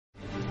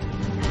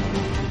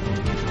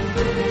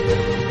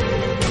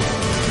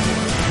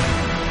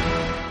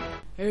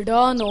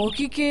എടാ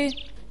നോക്കിക്കേ,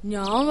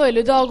 ഞാൻ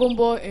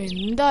വലുതാകുമ്പോ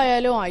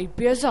എന്തായാലും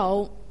IPS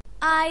ആവും.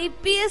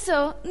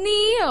 IPSോ?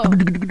 നീയോ?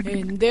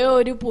 എന്തേ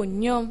ഒരു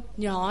പുണ്യം,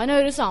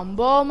 ഞാനൊരു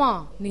സംഭവമാ,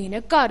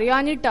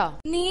 നിനക്കറിയാഞ്ഞിട്ടാ.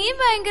 നീ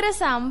ഭയങ്കര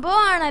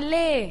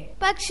സംഭവമാണല്ലേ.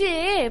 പക്ഷേ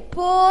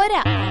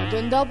പോരാ.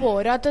 അതെന്താ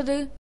പോരാത്തത്?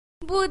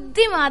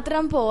 ബുദ്ധി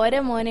മാത്രം പോരാ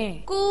മോനെ,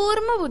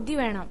 കൂർമ്മ ബുദ്ധി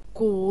വേണം.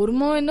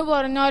 കൂർമ്മ എന്ന്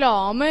പറഞ്ഞാൽ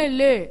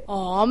ആമയല്ലേ?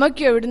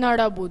 ആമയ്ക്ക്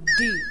എവിടുന്നാടാ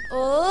ബുദ്ധി?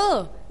 ഓ,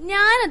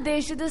 ഞാൻ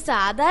ഉദ്ദേശിച്ചത്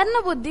സാധാരണ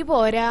ബുദ്ധി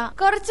പോരാ,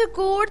 കുറച്ച്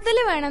കൂടുതൽ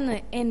വേണമെന്ന്.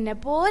 എന്നെ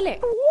പോലെ.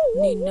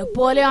 നിന്നെ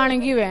പോലെ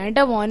ആണെങ്കി വേണ്ട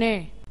മോനെ.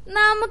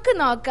 നമുക്ക്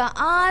നോക്കാം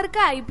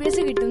ആർക്കാ IPS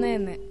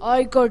കിട്ടുന്നതെന്ന്.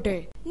 ആയിക്കോട്ടെ,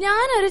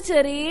 ഞാനൊരു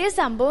ചെറിയ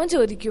സംഭവം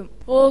ചോദിക്കും.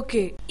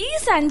 ഓക്കെ. ഈ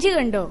സഞ്ചി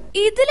കണ്ടോ?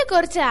 ഇതില്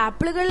കുറച്ച്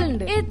ആപ്പിളുകൾ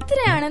ഉണ്ട്.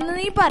 എത്രയാണെന്ന്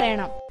നീ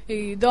പറയണം.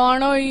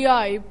 ഇതാണോ ഈ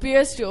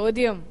IPS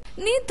ചോദ്യം?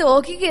 നീ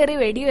തോക്കി കയറി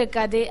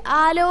വെടിവെക്കാതെ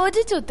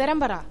ആലോചിച്ച് ഉത്തരം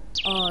പറ.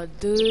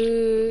 അത്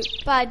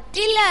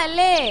പറ്റില്ല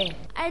അല്ലേ?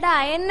 എടാ,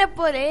 എന്നെ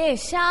പോലെ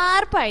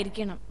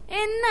ഷാർപ്പായിരിക്കണം,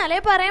 എന്നാലേ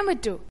പറയാൻ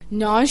പറ്റൂ.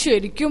 ഞാൻ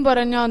ശരിക്കും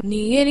പറഞ്ഞാ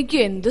നീ എനിക്ക്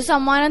എന്ത്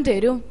സമ്മാനം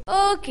തരും?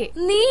 ഓക്കെ,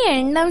 നീ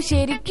എണ്ണം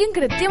ശരിക്കും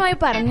കൃത്യമായി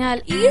പറഞ്ഞാൽ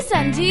ഈ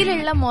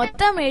സഞ്ചിയിലുള്ള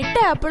മൊത്തം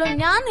 8 ആപ്പിളും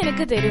ഞാൻ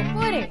നിനക്ക് തരും.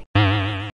 പോരെ?